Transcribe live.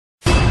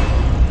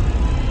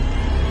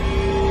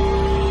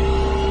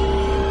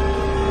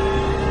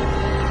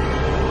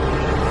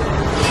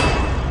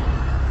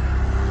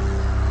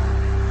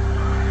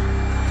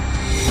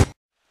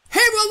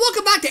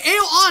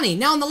funny.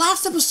 Now, in the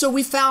last episode,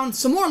 we found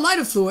some more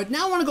lighter fluid.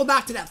 Now I want to go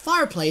back to that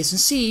fireplace and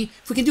see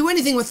if we can do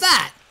anything with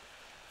that.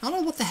 I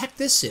don't know what the heck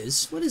this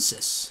is. What is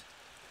this?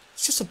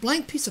 It's just a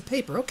blank piece of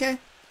paper. Okay.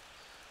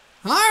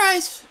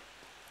 Alright.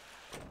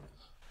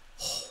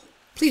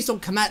 Please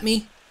don't come at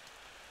me.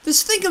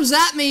 This thing comes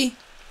at me.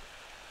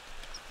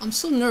 I'm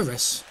so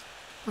nervous.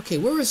 Okay,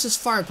 where was this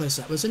fireplace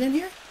at? Was it in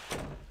here?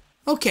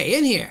 Okay,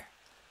 in here.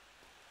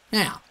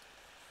 Now,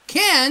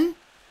 can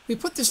we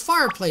put this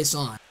fireplace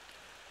on?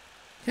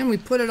 Can we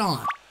put it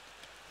on?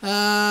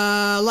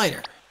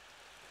 Lighter.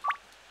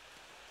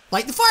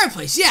 Light the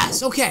fireplace.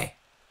 Yes, okay.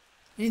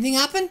 Anything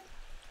happen?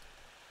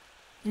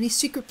 Any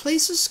secret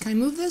places? Can I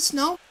move this?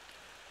 No?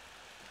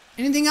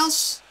 Anything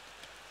else?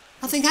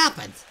 Nothing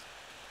happened.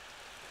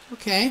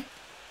 Okay.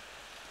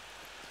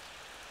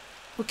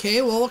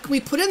 Okay, well, what can we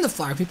put in the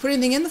fire? Can we put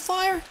anything in the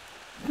fire?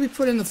 What can we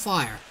put in the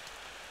fire?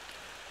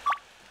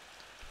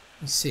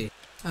 Let's see.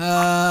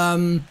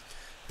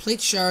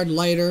 Plate shard,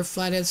 lighter,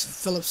 flathead,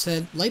 Phillips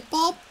head, light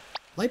bulb?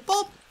 Light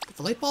bulb? Put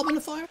the light bulb in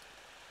the fire?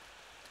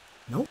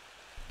 Nope.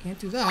 Can't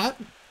do that.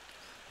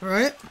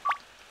 Alright.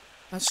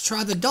 Let's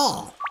try the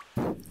doll.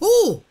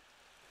 Ooh!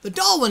 The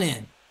doll went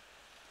in.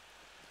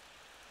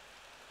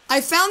 I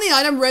found the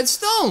item red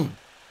stone.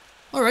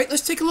 Alright,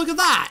 let's take a look at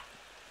that.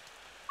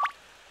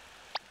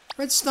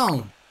 Red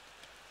stone.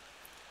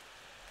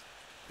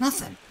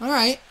 Nothing.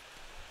 Alright.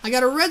 I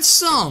got a red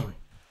stone.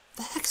 What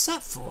the heck's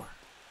that for?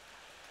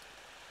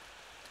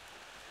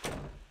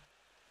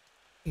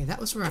 Okay,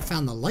 that was where I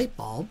found the light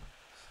bulb.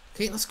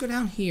 Okay, let's go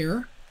down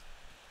here.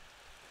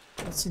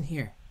 What's in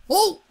here?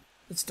 Oh!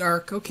 It's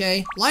dark.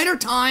 Okay. Lighter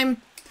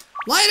time!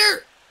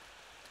 Lighter!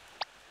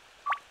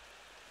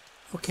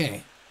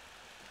 Okay.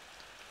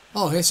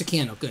 Oh, here's a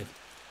candle. Good.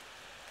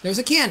 There's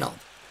a candle.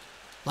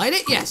 Light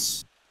it?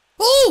 Yes.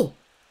 Oh!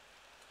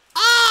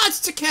 Ah,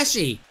 it's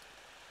Takeshi!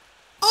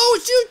 Oh,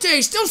 it's you,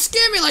 Taste! Don't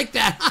scare me like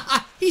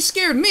that! He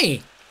scared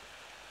me!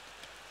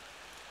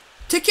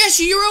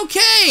 Takeshi, you're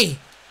okay!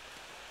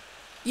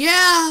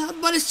 Yeah,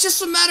 but it's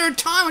just a matter of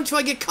time until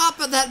I get caught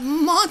by that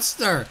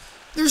monster!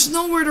 There's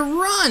nowhere to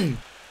run!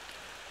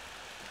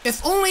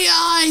 If only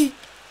I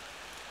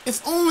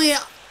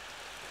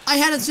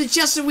hadn't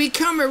suggested we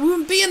come here, we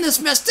wouldn't be in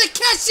this mess.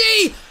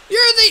 Takeshi!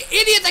 You're the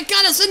idiot that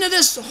got us into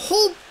this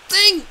whole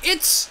thing!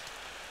 It's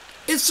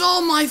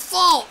all my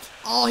fault!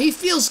 Oh, he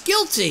feels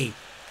guilty!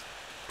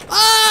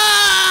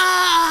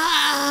 Ah!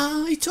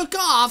 He took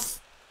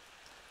off!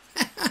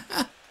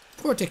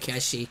 Poor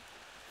Takeshi.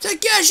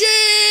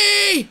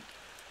 Takeshi!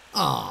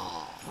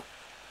 Oh.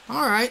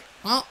 Alright,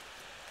 well.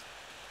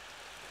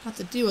 Have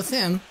to deal with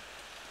him.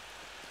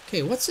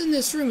 Okay, what's in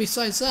this room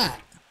besides that?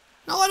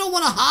 No, I don't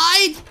want to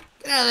hide!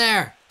 Get out of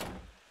there!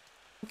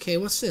 Okay,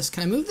 what's this?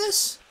 Can I move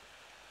this?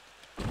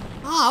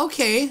 Ah,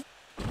 okay.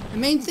 The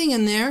main thing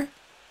in here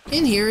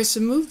is to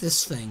move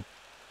this thing.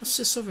 What's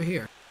this over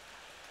here?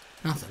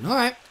 Nothing.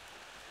 Alright.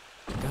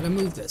 Gotta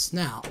move this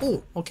now.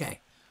 Oh,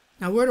 okay.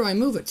 Now where do I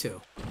move it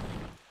to?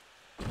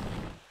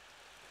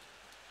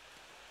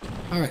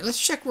 Alright,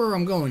 let's check where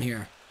I'm going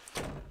here.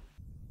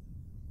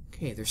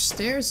 Okay, there's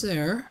stairs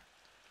there.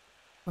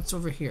 What's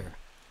over here?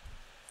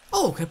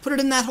 Oh, can I put it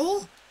in that hole?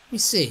 Let me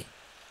see.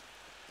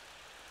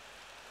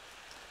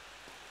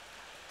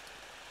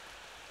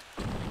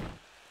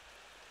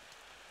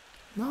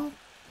 No?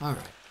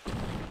 Alright.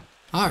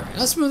 Alright,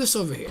 let's move this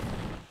over here.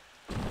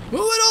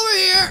 Move it over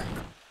here!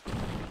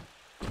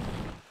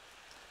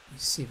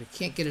 Let's see if we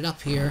can't get it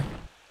up here.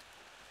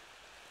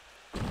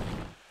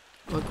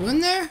 Will it go in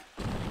there?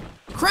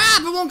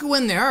 Crap! It won't go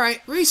in there.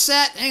 Alright,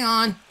 reset. Hang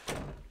on.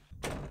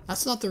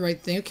 That's not the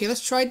right thing. Okay,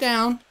 let's try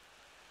down.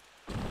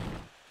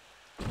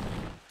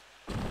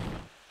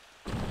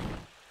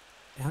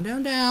 Down,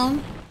 down,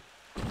 down.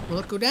 Will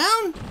it go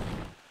down?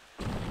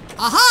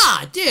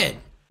 Aha! It did!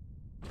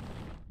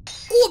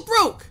 Oh, it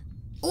broke!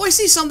 Oh, I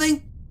see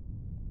something!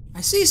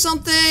 I see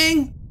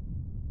something!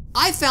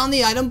 I found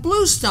the item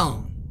blue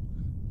stone.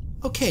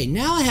 Okay,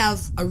 now I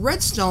have a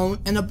red stone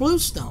and a blue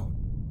stone.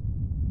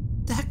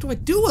 What the heck do I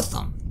do with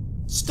them?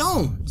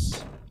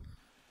 Stones.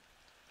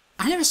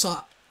 I never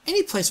saw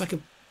any place I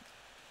could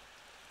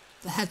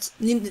that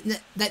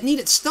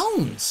needed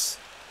stones.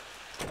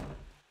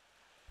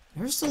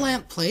 There's the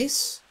lamp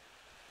place.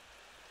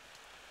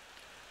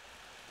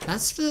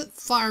 That's the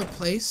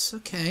fireplace.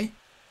 Okay.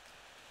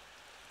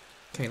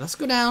 Okay, let's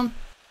go down.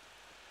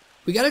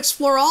 We gotta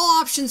explore all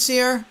options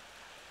here.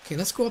 Okay,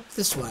 let's go up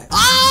this way.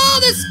 Oh,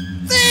 this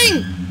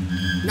thing!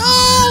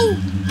 No!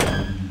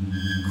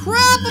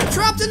 Crap, I'm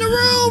trapped in the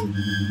room!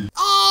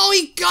 Oh,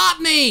 he got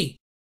me!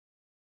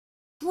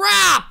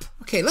 Crap!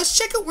 Okay, let's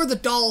check out where the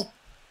doll...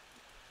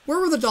 Where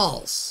were the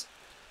dolls?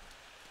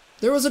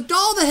 There was a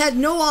doll that had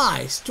no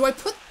eyes. Do I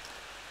put...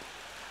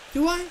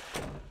 Do I?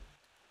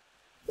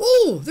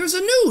 Oh, there's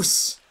a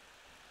noose!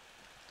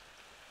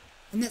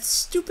 And that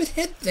stupid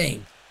head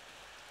thing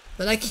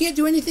that I can't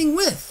do anything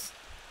with.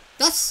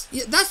 That's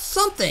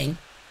something.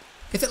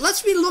 If it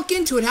lets me look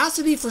into it, it has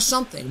to be for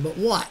something. But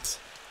what?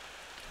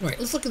 Alright,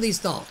 let's look at these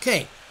dolls.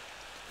 Okay.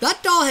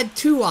 That doll had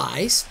two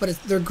eyes, but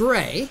they're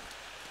gray.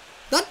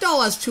 That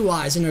doll has 2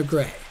 eyes and they're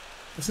gray.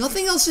 There's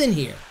nothing else in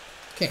here.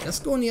 Okay, let's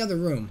go in the other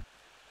room.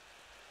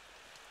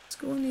 Let's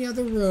go in the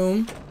other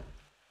room.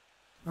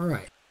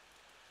 Alright.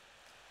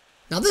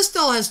 Now this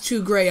doll has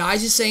 2 gray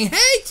eyes. He's saying,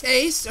 hey,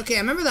 taste. Okay, I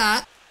remember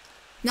that.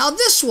 Now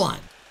this one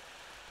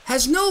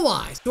has no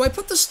eyes. Do I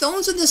put the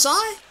stones in this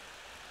eye?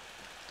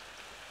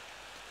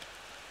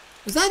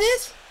 Is that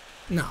it?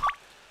 No.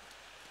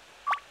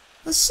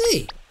 Let's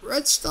see.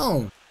 Red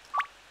stone.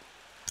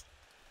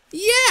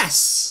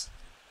 Yes!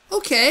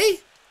 Okay.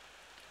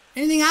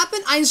 Anything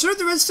happen? I insert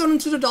the redstone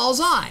into the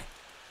doll's eye.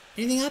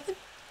 Anything happen?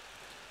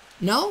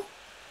 No?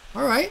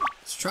 Alright.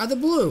 Let's try the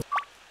blue.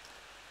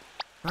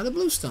 Try the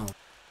blue stone.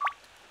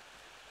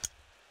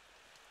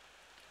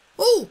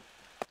 Oh!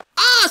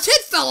 Ah! Its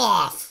head fell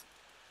off!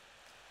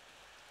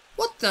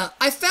 What the?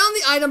 I found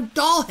the item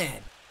doll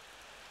head.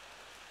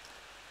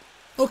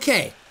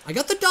 Okay. I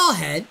got the doll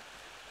head.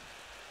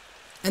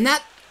 And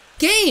that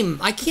game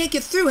I can't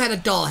get through had a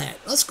doll head.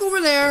 Let's go over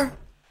there.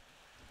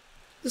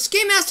 This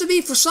game has to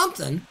be for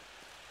something.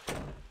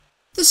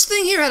 This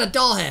thing here had a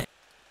doll head.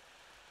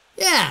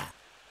 Yeah.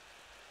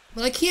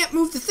 But I can't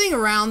move the thing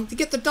around to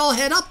get the doll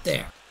head up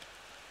there.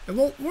 It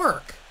won't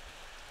work.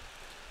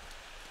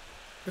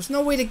 There's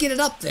no way to get it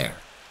up there.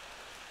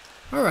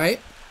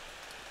 Alright.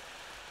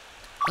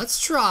 Let's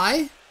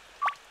try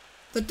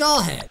the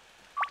doll head.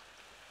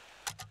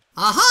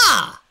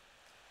 Aha!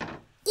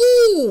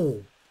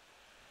 Ooh!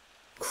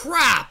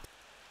 Crap!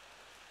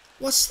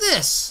 What's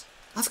this?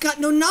 I've got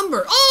no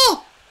number.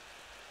 Oh!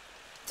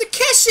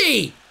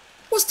 Takeshi!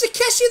 Was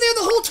Takeshi there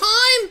the whole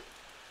time?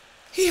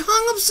 He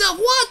hung himself.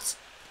 What?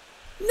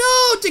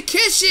 No,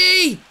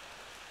 Takeshi!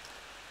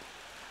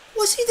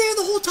 Was he there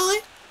the whole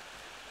time?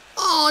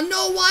 Oh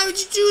no, why would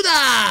you do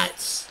that?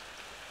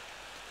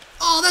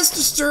 Oh, that's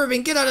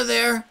disturbing. Get out of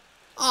there.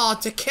 Oh,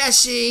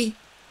 Takeshi.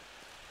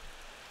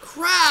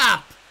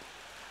 Crap.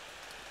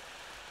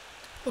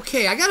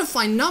 Okay, I gotta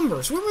find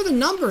numbers. Where were the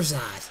numbers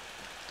at?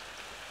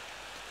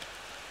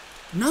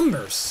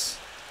 Numbers.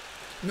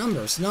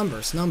 Numbers,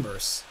 numbers,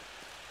 numbers.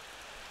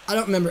 I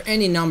don't remember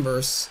any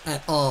numbers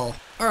at all.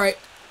 Alright.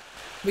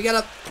 We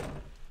gotta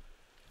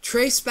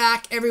trace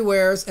back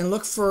everywheres and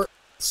look for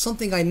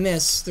something I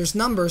missed. There's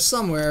numbers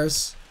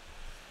somewheres.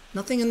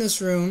 Nothing in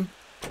this room.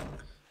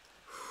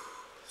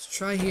 Let's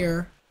try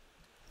here.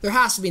 There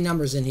has to be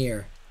numbers in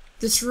here.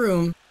 This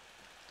room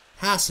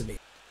has to be.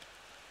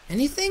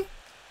 Anything?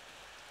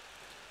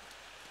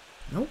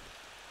 Nope.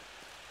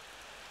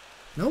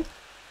 Nope.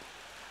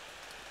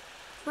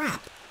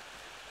 Crap.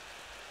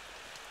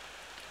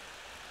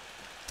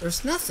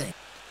 There's nothing.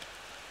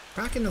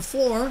 Crack in the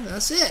floor,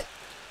 that's it.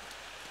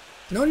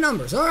 No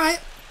numbers, alright.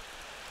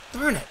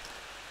 Darn it.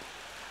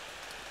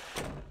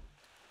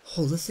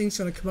 Oh, this thing's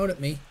gonna come out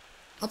at me.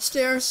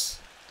 Upstairs.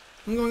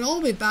 I'm going all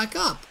the way back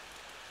up.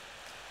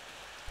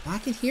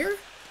 Back in here?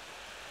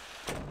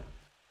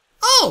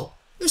 Oh!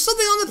 There's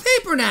something on the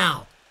paper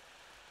now!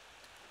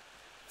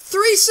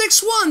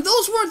 361!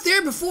 Those weren't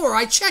there before,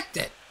 I checked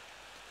it.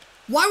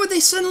 Why would they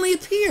suddenly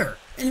appear?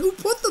 And who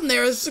put them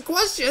there is the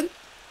question.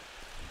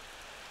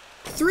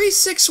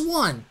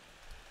 361.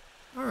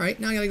 Alright,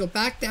 now I gotta go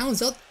back down. Is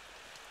that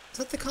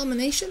the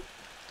combination?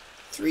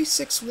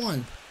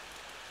 361.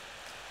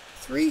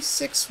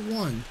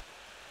 361.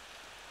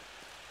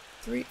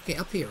 Okay,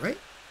 up here, right?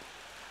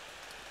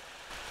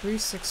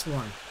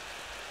 361.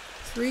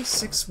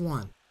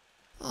 361.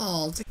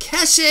 Oh,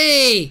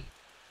 Takeshi!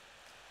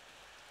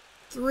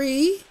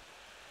 3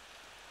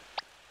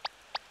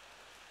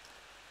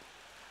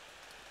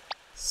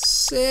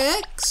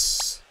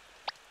 6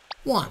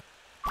 1.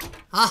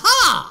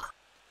 Aha!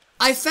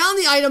 I found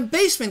the item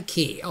basement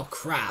key. Oh,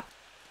 crap.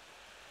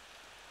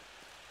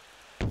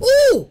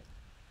 Ooh!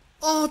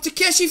 Oh,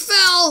 Takeshi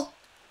fell!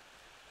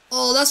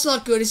 Oh, that's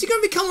not good. Is he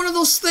gonna become one of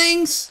those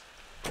things?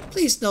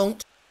 Please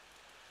don't.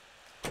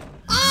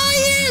 Ah,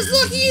 he is!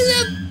 Look, he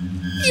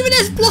even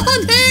has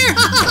blonde hair!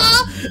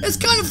 It's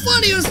kind of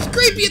funny. It was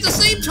creepy at the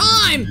same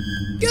time.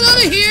 Get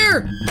out of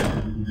here!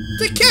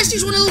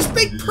 Takeshi's one of those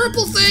big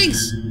purple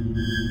things.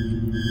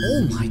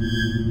 Oh my...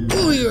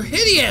 Oh, you're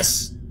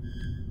hideous!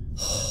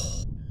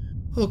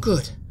 Oh,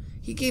 good.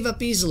 He gave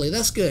up easily.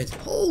 That's good.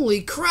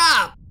 Holy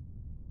crap!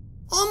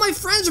 All my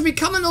friends are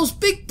becoming those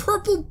big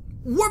purple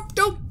warped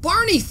out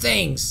Barney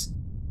things!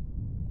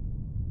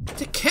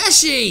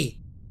 Takeshi!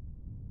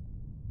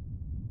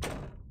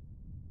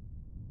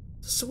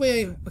 This is the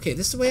way I... Okay,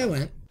 this is the way I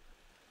went.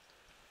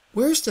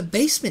 Where's the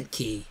basement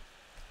key?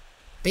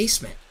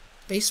 Basement.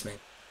 Basement.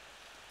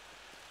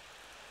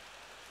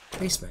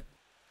 Basement.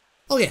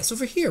 Oh yeah, it's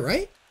over here,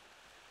 right?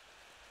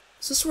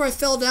 Is this where I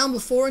fell down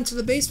before into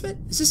the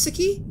basement? Is this the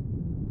key?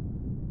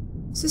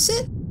 Is this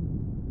it?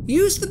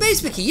 Use the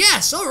basement key.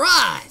 Yes,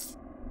 alright!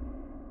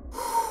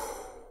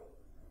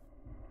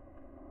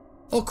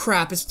 Oh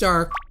crap, it's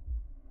dark.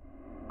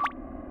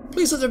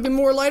 Please let there be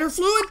more lighter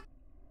fluid.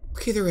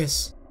 Okay, there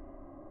is.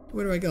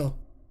 Where do I go?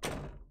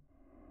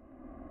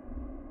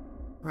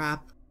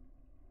 Crap.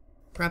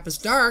 Crap, it's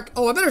dark.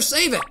 Oh, I better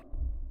save it.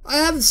 I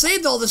haven't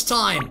saved all this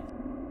time.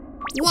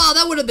 Wow,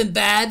 that would have been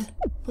bad.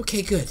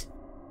 Okay, good.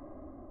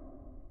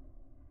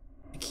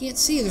 can't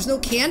see. There's no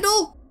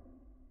candle?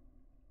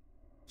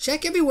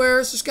 Check everywhere.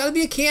 There's got to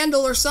be a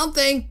candle or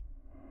something.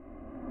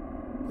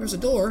 There's a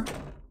door.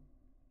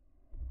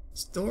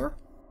 This door?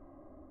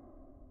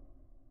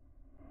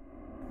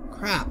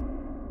 Crap.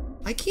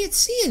 I can't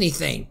see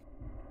anything.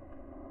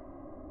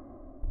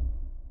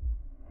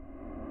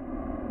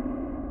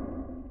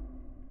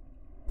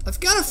 I've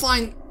got to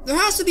find... There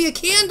has to be a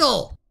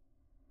candle!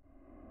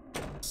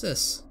 What's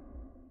this?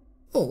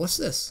 Oh, what's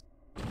this?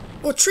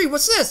 Oh, tree,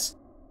 what's this?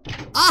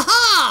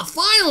 Aha!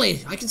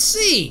 Finally! I can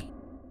see!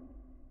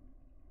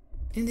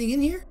 Anything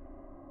in here?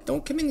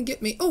 Don't come in and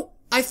get me. Oh,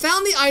 I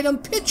found the item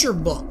picture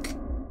book.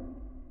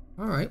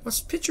 Alright,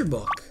 what's picture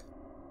book?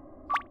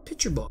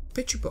 Picture book,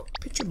 picture book,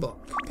 picture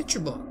book, picture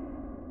book.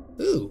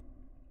 Ooh.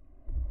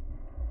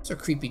 Those are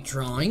creepy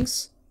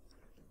drawings.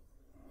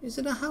 He's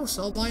in a house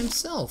all by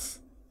himself.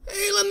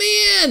 Hey, let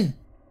me in!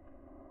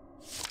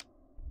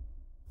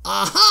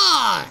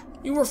 Aha!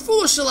 You were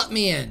foolish to let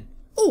me in.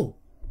 Oh,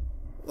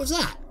 what was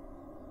that?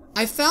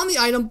 I found the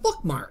item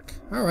bookmark.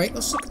 Alright,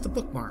 let's look at the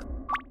bookmark.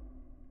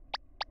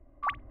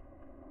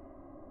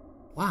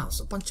 Wow, it's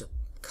a bunch of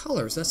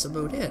colors. That's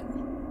about it.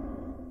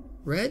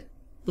 Red,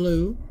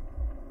 blue,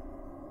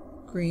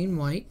 green,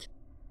 white.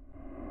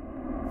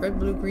 Red,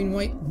 blue, green,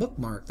 white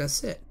bookmark.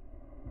 That's it.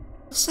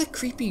 What's that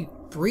creepy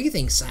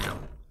breathing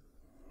sound?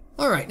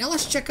 Alright, now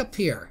let's check up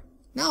here.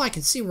 Now I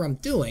can see what I'm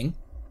doing.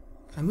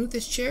 Can I move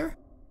this chair?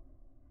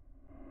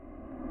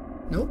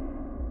 Nope.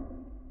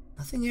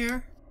 Nothing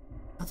there.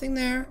 Nothing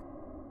there.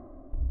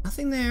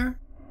 Nothing there.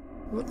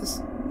 What is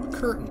this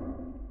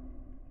curtain?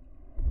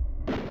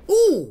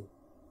 Ooh!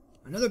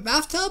 Another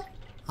bathtub?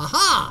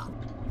 Aha!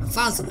 I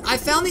found something. I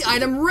found the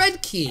item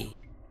red key.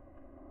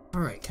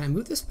 Alright, can I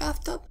move this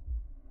bathtub?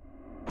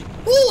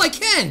 Ooh, I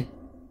can!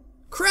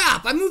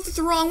 Crap, I moved it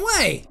the wrong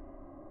way.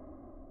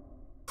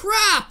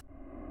 Crap!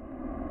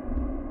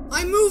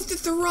 I moved it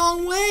the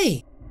wrong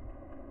way.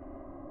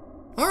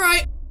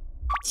 Alright.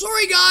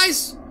 Sorry,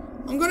 guys.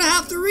 I'm gonna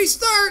have to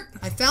restart.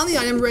 I found the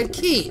item red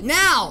key.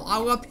 Now,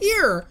 I'll go up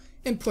here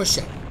and push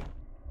it.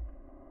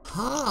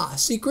 Ah,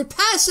 secret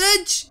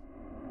passage!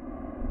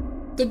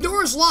 The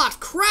door's locked.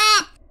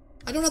 Crap!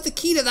 I don't have the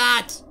key to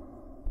that.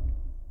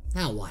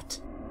 Now what?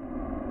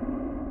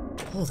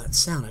 Oh, that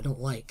sound I don't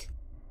like.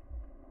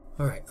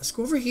 Alright, let's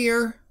go over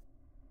here.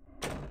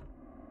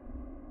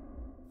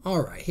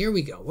 Alright, here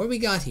we go. What do we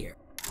got here?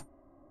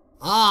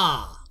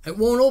 Ah, it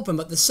won't open,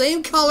 but the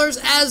same colors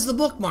as the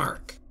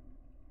bookmark.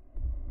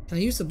 Can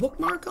I use the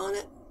bookmark on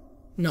it?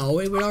 No,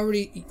 it would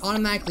already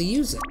automatically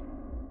use it.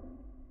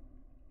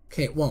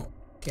 Okay, it won't.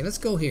 Okay, let's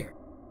go here.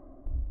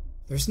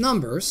 There's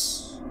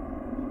numbers.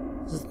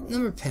 There's a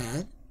number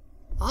pad.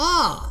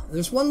 Ah,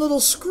 there's one little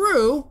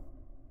screw.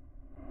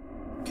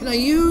 Can I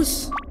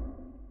use...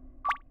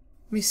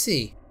 Let me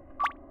see.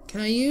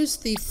 Can I use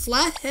the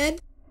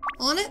flathead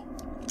on it?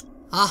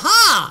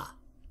 Aha!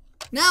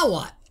 Now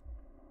what?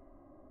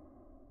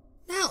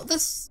 Now,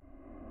 that's...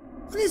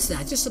 What is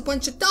that? Just a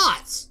bunch of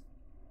dots.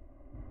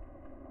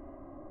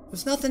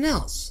 There's nothing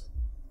else.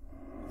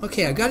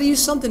 Okay, I gotta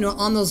use something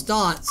on those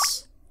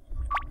dots.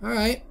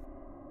 Alright.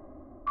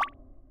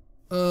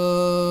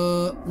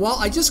 Well,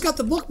 I just got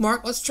the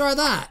bookmark. Let's try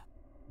that.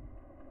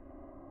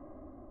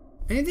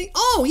 Anything?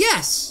 Oh,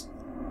 yes!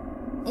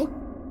 Oh,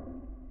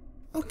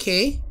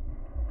 okay.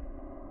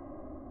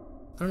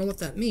 I don't know what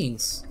that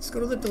means. Let's go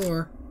to the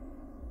door.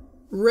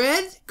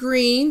 Red,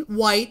 green,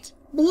 white,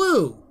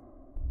 blue.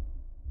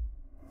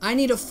 I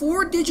need a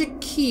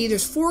 4-digit key.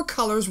 There's 4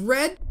 colors.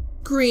 Red,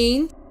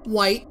 green,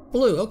 white,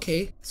 blue.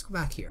 Okay, let's go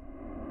back here.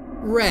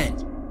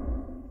 Red.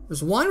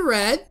 There's 1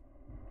 red,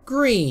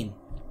 green.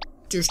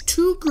 There's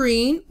 2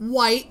 green,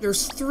 white.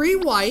 There's 3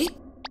 white,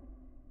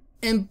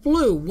 and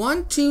blue.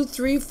 1, 2,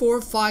 3,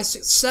 4, 5,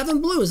 6,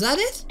 7 blue. Is that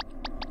it?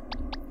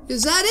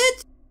 Is that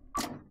it?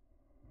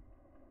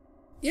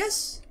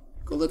 Yes?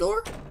 Go to the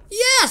door?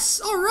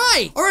 Yes!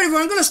 Alright! Alright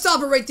everyone, I'm gonna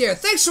stop it right there.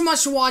 Thanks so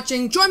much for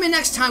watching. Join me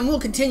next time. We'll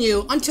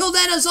continue. Until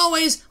then, as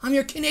always, I'm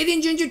your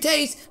Canadian Ginger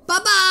Taste.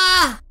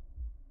 Bye-bye!